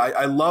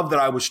 I love that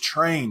I was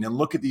trained, and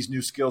look at these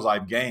new skills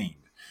I've gained.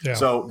 Yeah.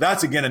 So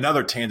that's, again,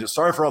 another tangent.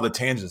 Sorry for all the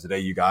tangents today,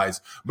 you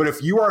guys. But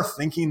if you are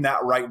thinking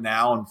that right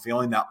now and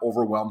feeling that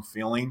overwhelmed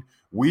feeling,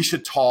 we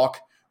should talk.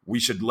 We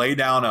should lay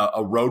down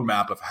a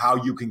roadmap of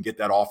how you can get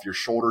that off your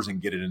shoulders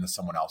and get it into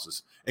someone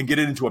else's, and get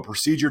it into a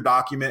procedure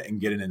document and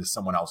get it into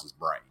someone else's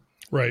brain.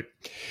 Right.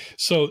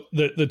 So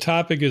the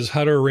topic is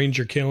how to arrange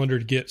your calendar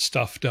to get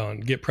stuff done,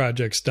 get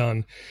projects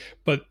done.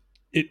 But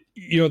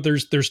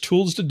there's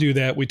tools to do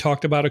that. We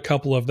talked about a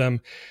couple of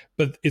them,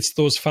 but it's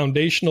those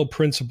foundational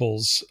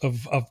principles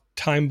of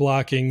time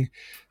blocking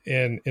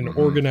and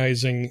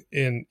organizing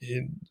and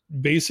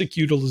basic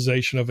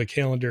utilization of a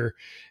calendar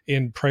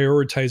and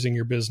prioritizing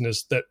your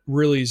business that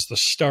really is the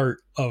start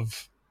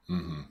of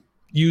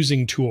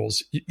using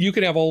tools. You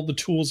can have all the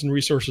tools and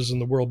resources in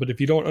the world, but if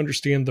you don't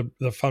understand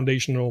the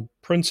foundational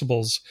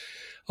principles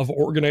of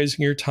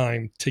organizing your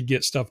time to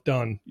get stuff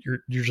done,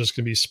 you're just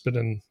going to be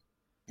spinning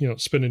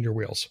your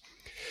wheels.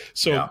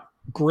 So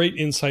great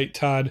insight,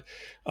 Todd.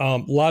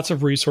 Lots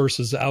of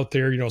resources out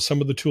there.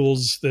 Some of the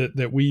tools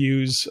that we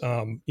use,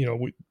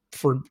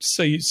 for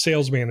say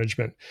sales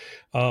management,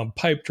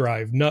 Pipe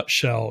Drive,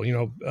 Nutshell,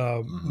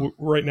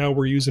 right now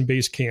we're using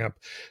Basecamp,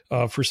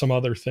 for some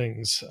other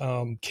things.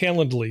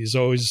 Calendly is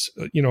always,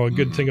 a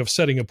good thing of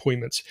setting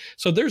appointments.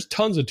 So there's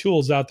tons of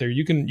tools out there.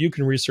 You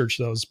can research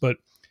those, but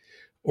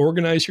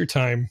organize your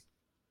time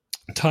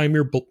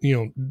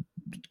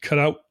cut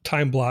out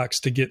time blocks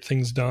to get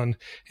things done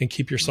and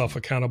keep yourself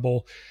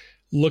accountable.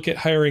 Look at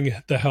hiring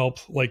the help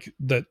like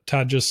that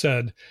Todd just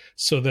said,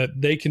 so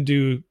that they can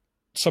do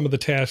some of the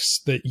tasks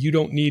that you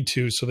don't need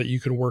to, so that you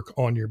can work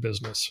on your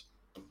business.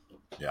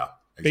 Yeah.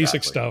 Exactly.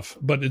 Basic stuff,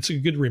 but it's a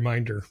good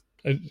reminder.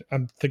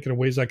 I'm thinking of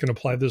ways I can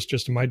apply this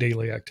just in my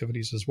daily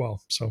activities as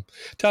well. So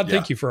Todd,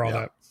 thank you for all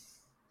that.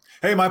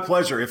 Hey, my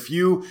pleasure. If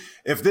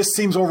this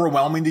seems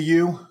overwhelming to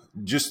you,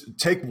 just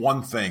take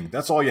one thing.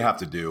 That's all you have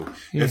to do.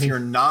 If you're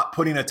not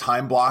putting a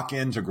time block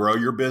in to grow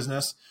your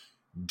business,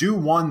 do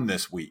one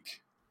this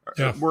week.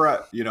 Yeah. We're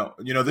at,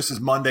 this is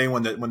Monday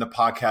when the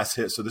podcast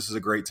hits. So this is a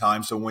great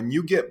time. So when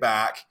you get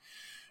back,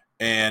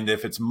 and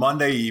if it's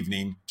Monday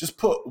evening, just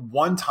put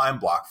one time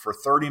block for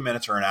 30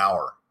 minutes or an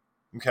hour.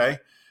 Okay.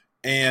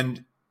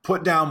 And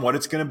put down what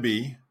it's going to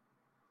be.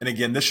 And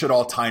again, this should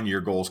all tie into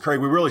your goals. Craig,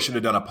 we really should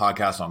have done a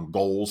podcast on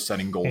goals,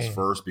 setting goals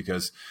first,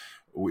 because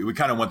we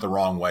kind of went the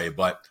wrong way.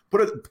 But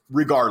put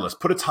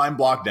a time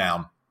block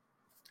down,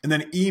 and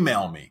then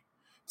email me.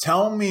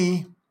 Tell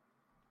me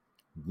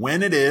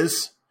when it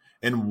is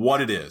and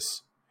what it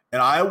is. And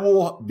I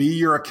will be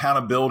your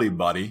accountability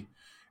buddy.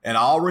 And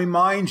I'll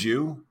remind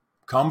you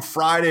come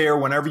Friday or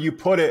whenever you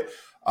put it,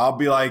 I'll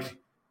be like,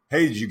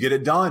 hey, did you get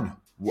it done?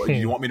 What, do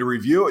you want me to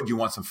review it? Do you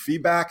want some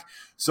feedback?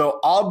 So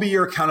I'll be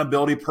your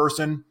accountability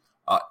person.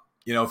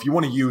 If you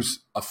want to use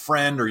a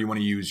friend, or you want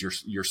to use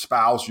your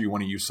spouse, or you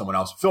want to use someone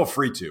else, feel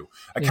free to.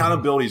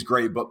 Accountability is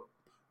great, but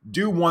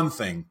do one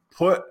thing.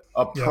 Put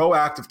a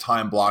proactive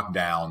time block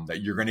down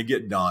that you're going to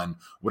get done,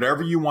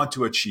 whatever you want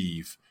to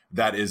achieve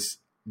that is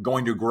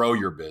going to grow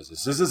your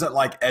business. This isn't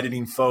like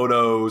editing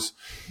photos.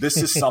 This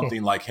is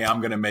something like, hey,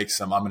 I'm going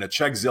to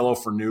check Zillow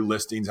for new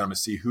listings. And I'm going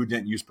to see who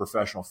didn't use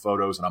professional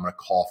photos, and I'm going to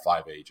call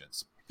 5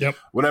 agents. Yep.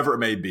 Whatever it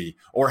may be.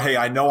 Or, hey,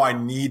 I know I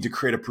need to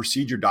create a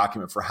procedure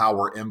document for how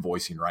we're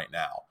invoicing right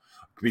now,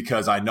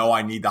 because I know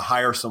I need to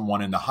hire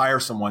someone, and to hire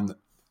someone,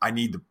 I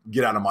need to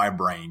get out of my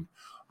brain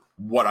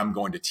what I'm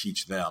going to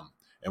teach them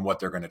and what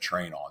they're going to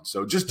train on.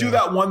 So just do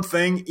that one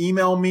thing.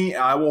 Email me.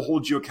 I will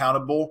hold you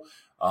accountable,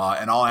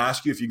 and I'll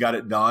ask you if you got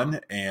it done.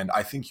 And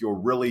I think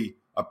you'll really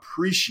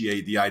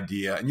appreciate the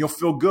idea, and you'll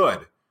feel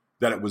good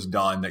that it was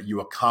done, that you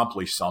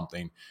accomplished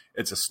something.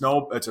 It's a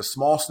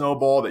small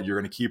snowball that you're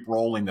going to keep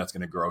rolling. That's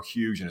going to grow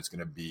huge, and it's going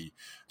to be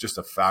just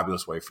a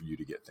fabulous way for you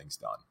to get things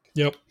done.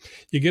 Yep,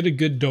 you get a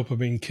good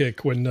dopamine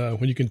kick when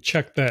you can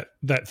check that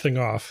thing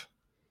off.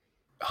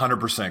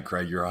 100%,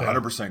 Craig. You're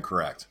 100%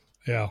 correct.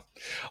 Yeah,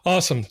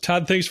 awesome,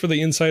 Todd. Thanks for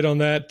the insight on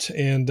that,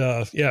 and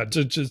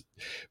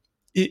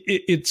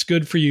it's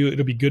good for you.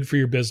 It'll be good for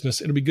your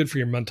business. It'll be good for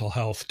your mental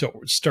health to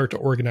start to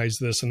organize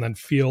this and then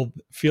feel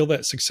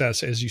that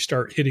success as you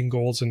start hitting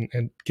goals and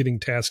getting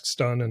tasks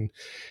done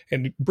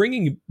and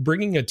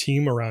bringing a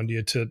team around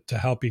you to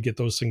help you get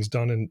those things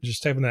done, and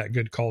just having that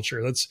good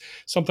culture. That's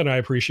something I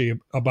appreciate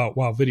about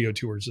Wow Video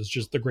Tours, is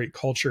just the great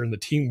culture and the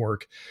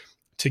teamwork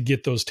to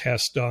get those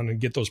tasks done and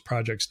get those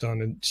projects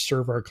done and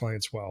serve our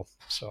clients well.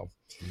 So,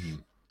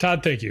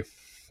 Todd, thank you.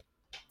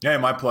 Yeah,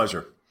 my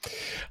pleasure.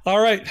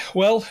 All right.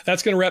 Well,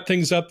 that's going to wrap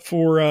things up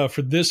for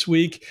this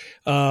week.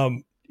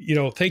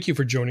 Thank you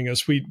for joining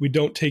us. We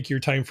don't take your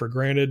time for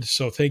granted.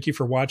 So thank you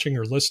for watching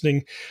or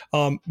listening.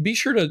 Be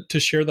sure to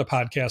share the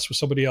podcast with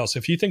somebody else.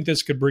 If you think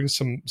this could bring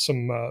some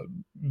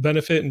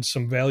benefit and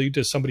some value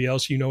to somebody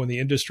else in the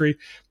industry,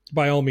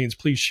 by all means,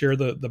 please share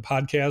the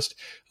podcast.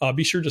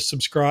 Be sure to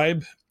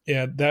subscribe.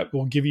 And that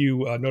will give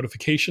you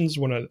notifications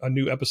when a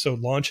new episode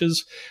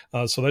launches.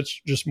 So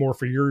that's just more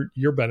for your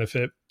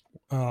benefit.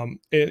 And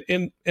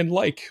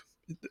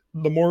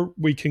the more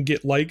we can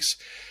get likes,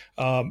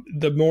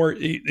 the more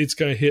it's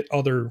going to hit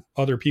other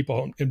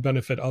people and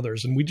benefit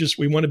others. And we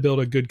want to build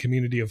a good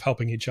community of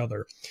helping each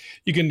other.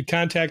 You can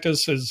contact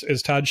us,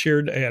 as Todd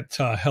shared, at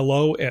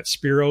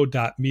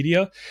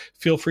hello@spiro.media.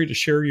 Feel free to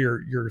share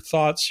your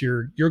thoughts,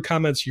 your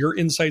comments, your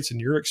insights,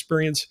 and your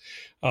experience.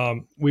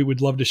 We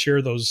would love to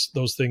share those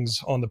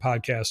things on the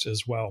podcast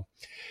as well.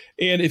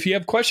 And if you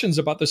have questions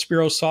about the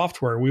Spiro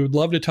software, we would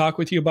love to talk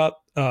with you about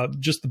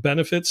just the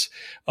benefits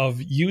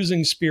of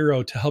using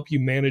Spiro to help you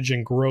manage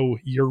and grow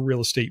your real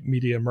estate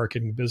media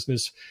marketing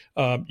business.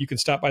 You can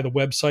stop by the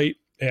website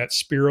at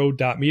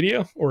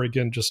spiro.media, or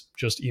again,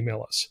 just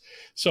email us.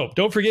 So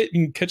don't forget,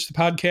 you can catch the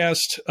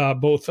podcast,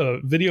 both a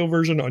video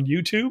version on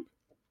YouTube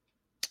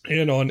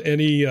and on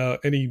any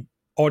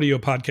audio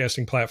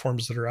podcasting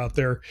platforms that are out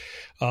there.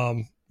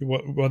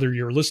 Whether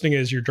you're listening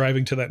as you're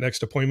driving to that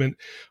next appointment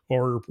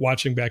or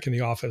watching back in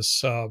the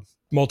office,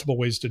 multiple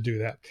ways to do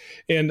that.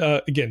 And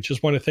again,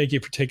 just want to thank you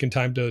for taking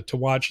time to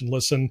watch and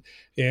listen,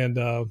 and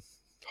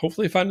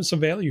hopefully finding some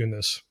value in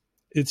this.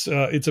 It's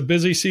a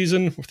busy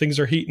season. Things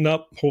are heating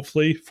up,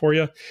 hopefully, for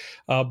you.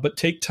 But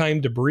take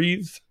time to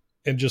breathe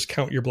and just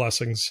count your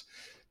blessings.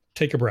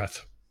 Take a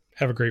breath.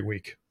 Have a great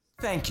week.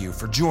 Thank you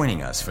for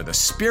joining us for the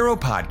Spiro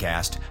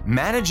Podcast,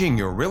 Managing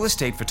Your Real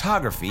Estate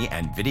Photography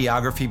and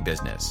Videography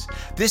Business.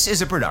 This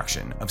is a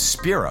production of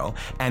Spiro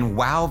and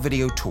Wow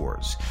Video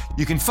Tours.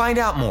 You can find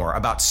out more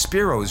about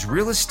Spiro's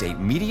real estate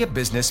media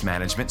business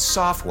management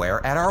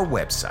software at our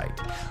website,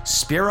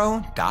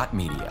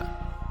 spiro.media.